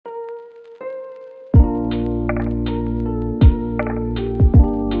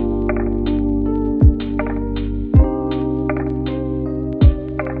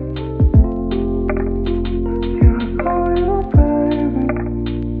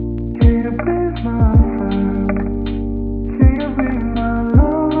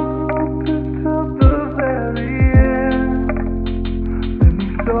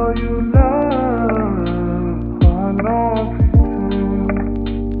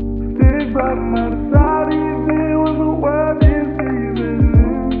by my side even when the world is giving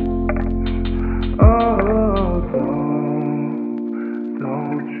in. Oh,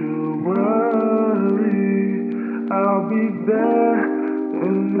 don't you worry, I'll be there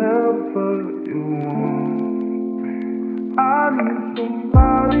whenever you want me. I need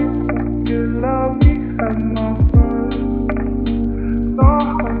somebody who can love me at my worst. No,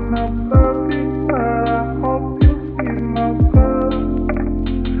 I'm not perfect, but I hope you see my worth.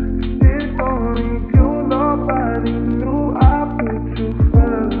 It's only you, nobody knew I put you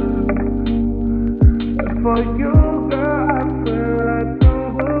first. And for you, girl, I swear I do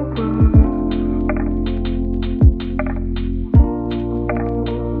the worst.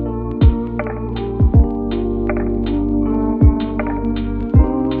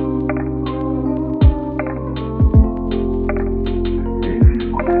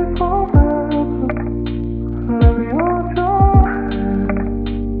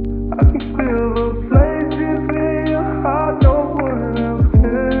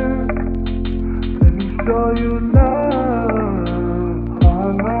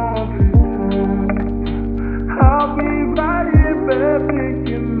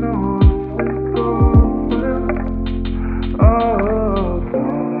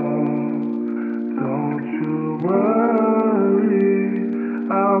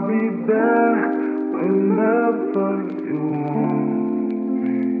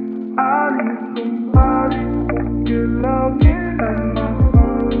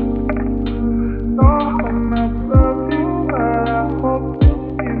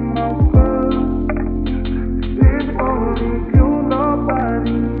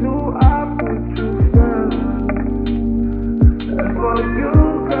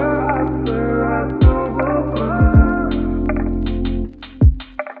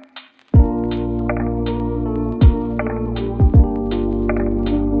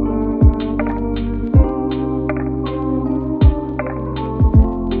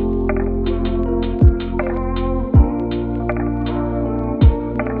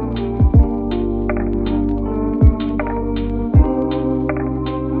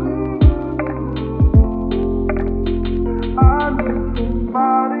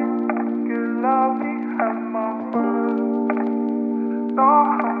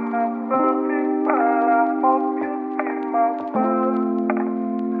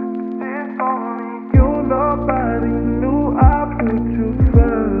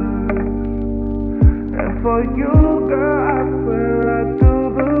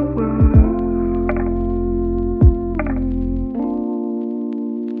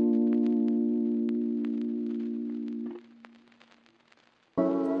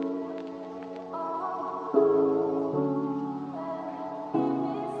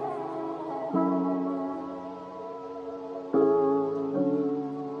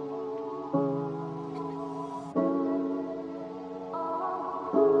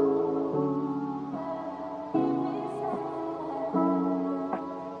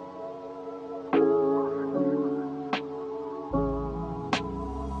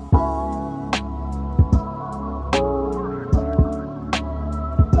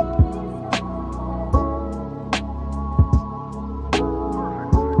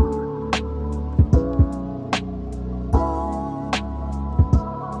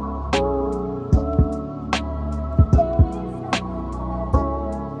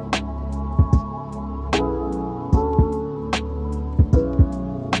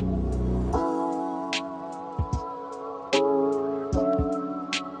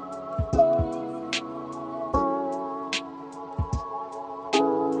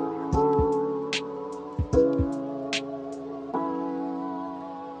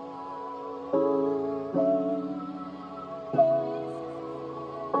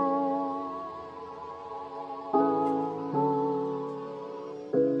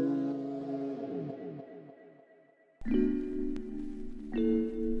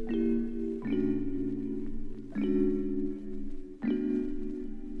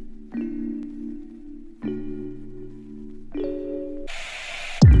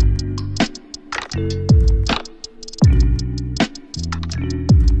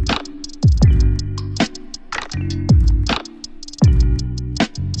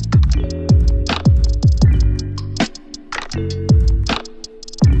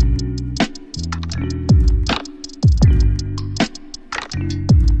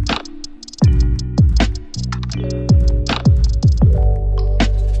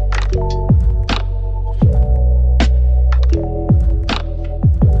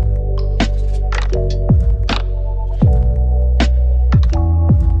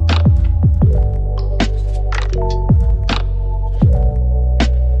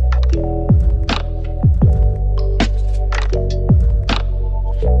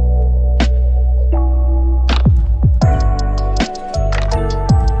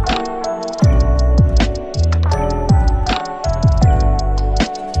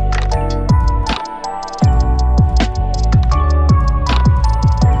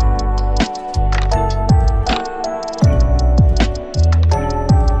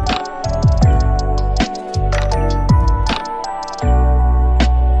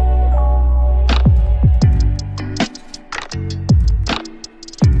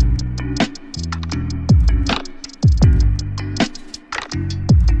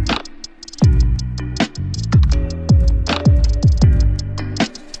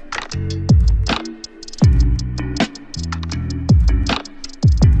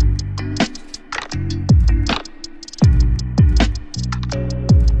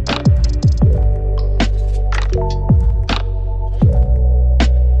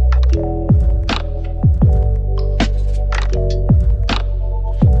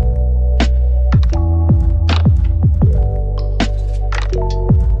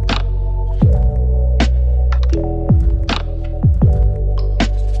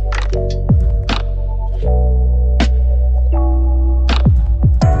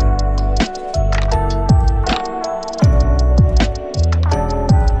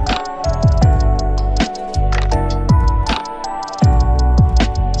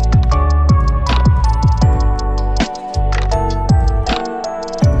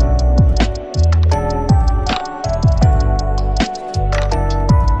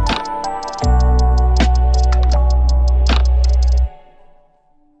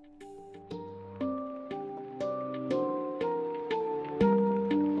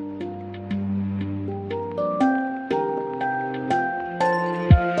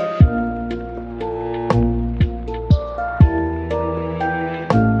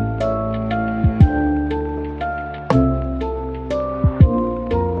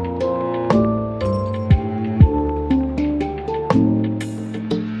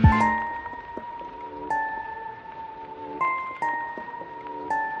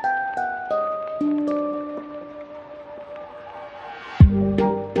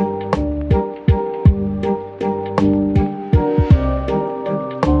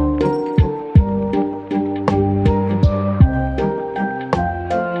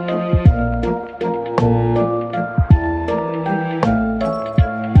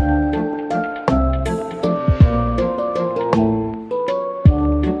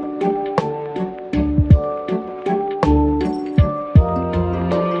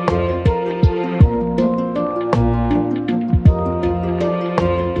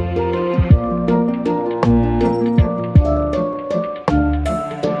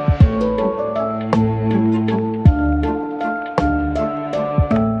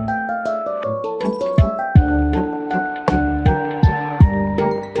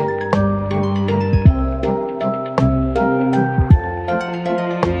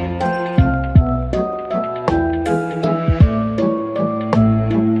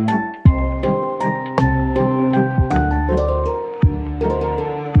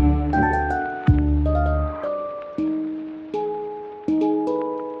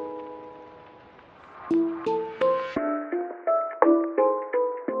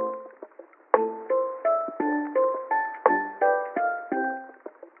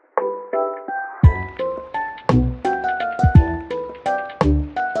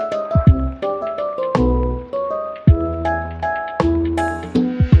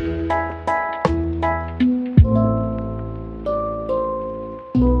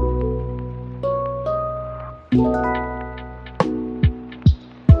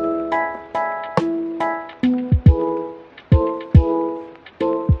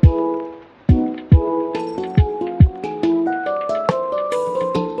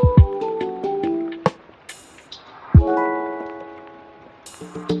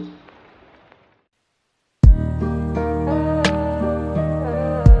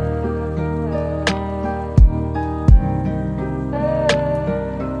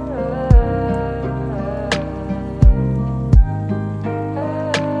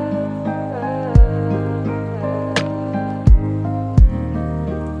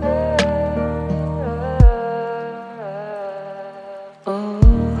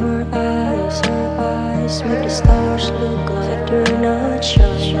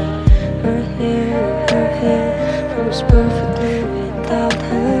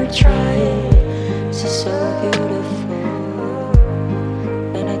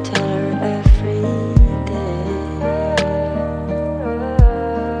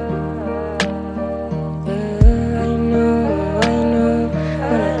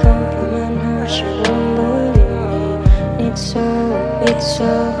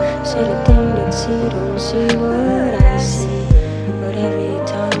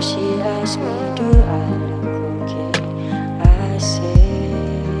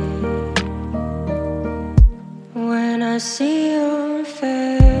 see your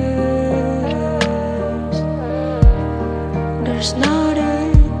face, there's not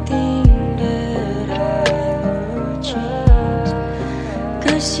a thing that I would change,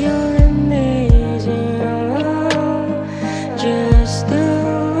 'cause you're amazing, oh, just the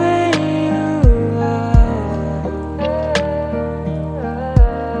way you are.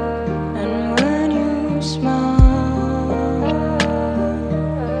 And when you smile,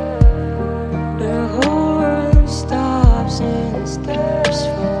 the whole world stops and stares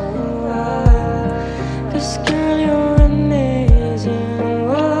for a while. 'Cause girl, you're amazing,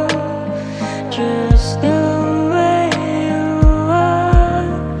 oh, just the way you are.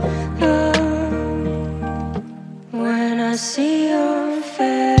 When I see your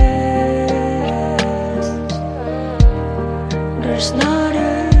face, there's not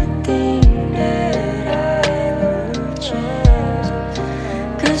a thing that I would change,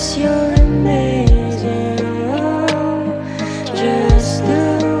 'cause you're amazing, oh, just the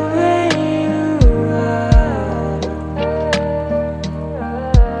way you are.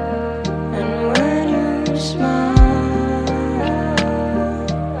 And when you smile,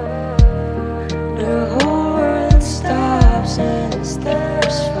 the whole world stops and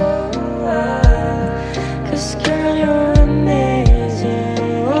stares for a while. 'Cause girl, you're amazing,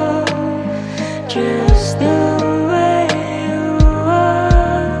 oh, just the way you are.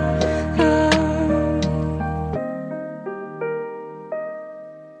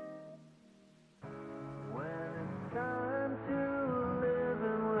 When it's time to live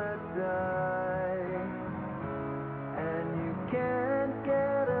and let die, and you can't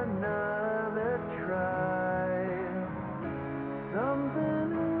get another try, something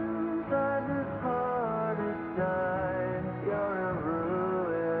inside this heart has died. You're a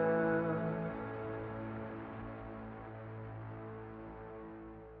ruin.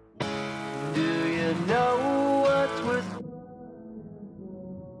 Do you know what's worth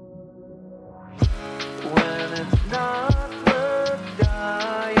when it's not worth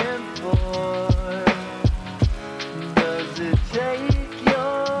dying for? Does it take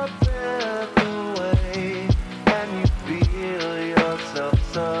your breath away and you feel yourself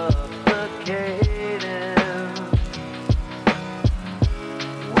suffocating?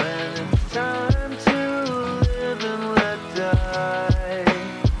 When it's time to live and let die,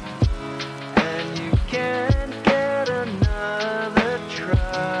 and you can't get another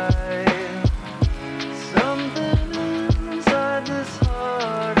try, something inside this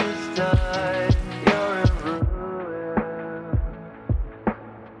heart has died. You're a ruin.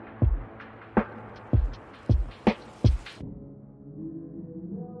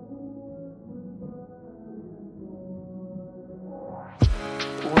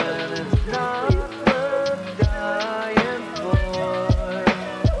 When it's not worth dying for,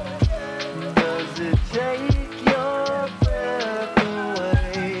 does it take your breath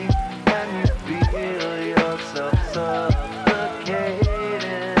away and you feel yourself suffocating?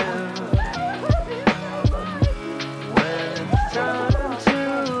 When it's time to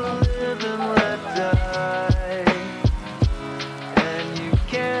live and let die, and you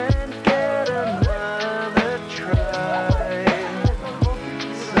can't get another try,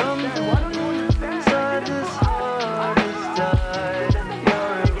 something inside this heart has died.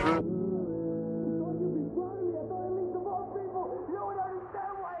 You're a ruin.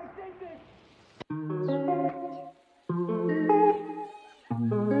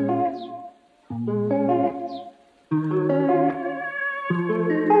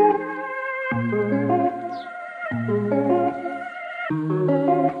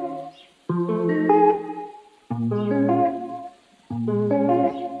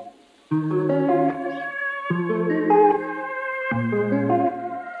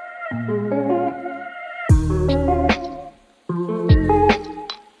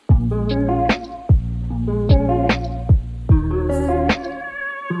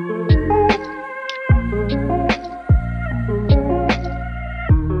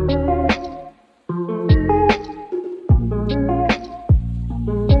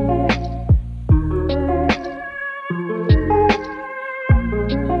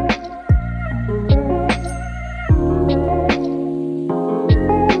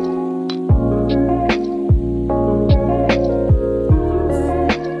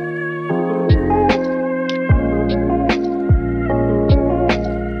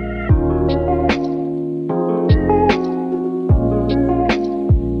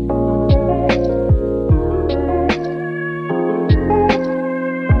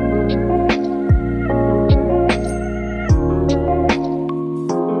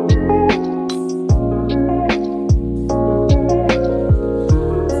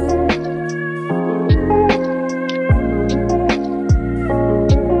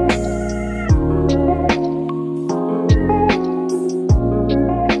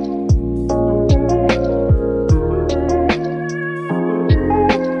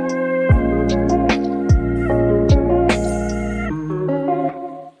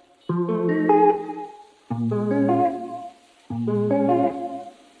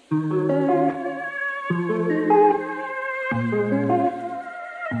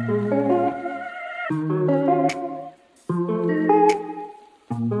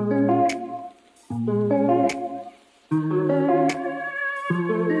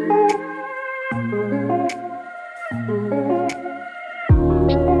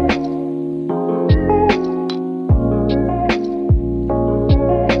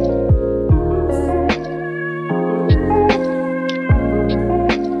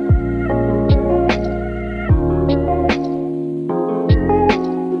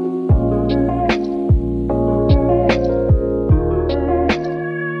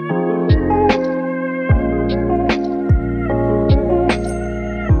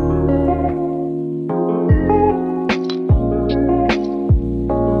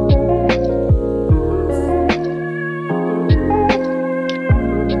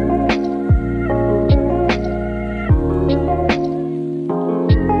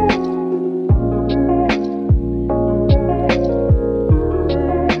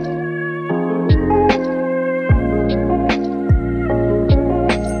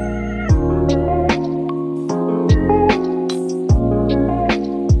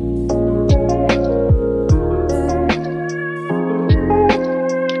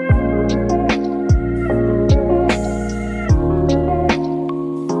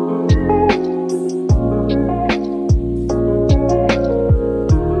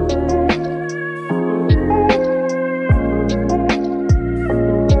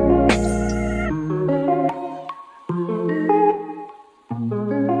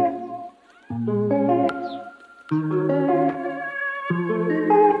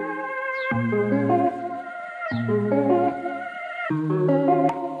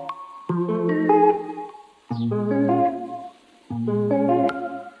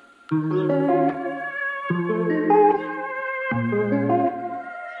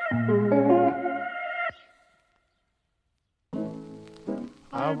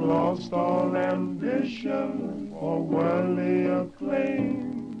 I've lost all ambition for worldly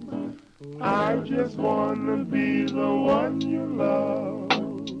acclaim. I just wanna be the one you love.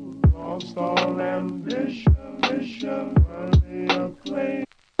 Lost all ambition, worldly acclaim.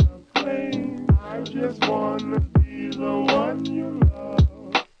 I just wanna be the one you love.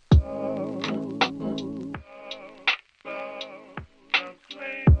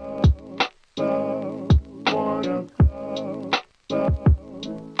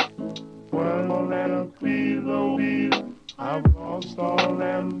 I've lost all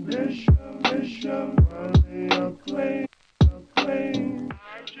ambition, worldly acclaim.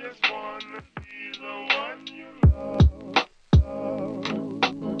 I just wanna be the one you love.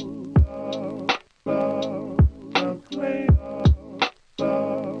 Acclaim.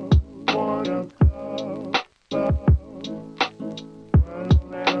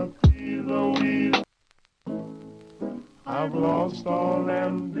 Wanna be the wheel. I've lost all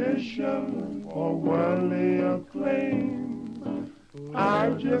ambition for worldly acclaim. I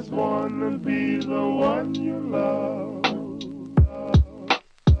just wanna be the one you love.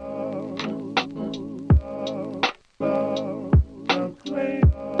 Acclaim.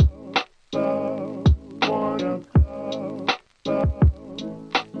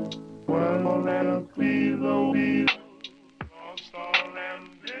 Wanna be the wheel. Lost all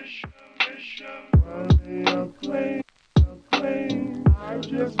ambition, worldly acclaim. I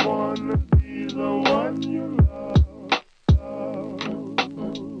just wanna be the one you love.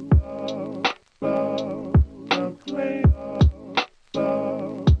 Acclaim.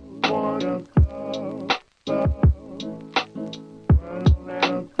 Wanna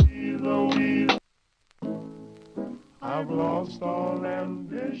be the wheel. I've lost all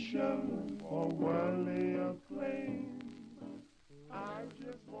ambition for worldly acclaim.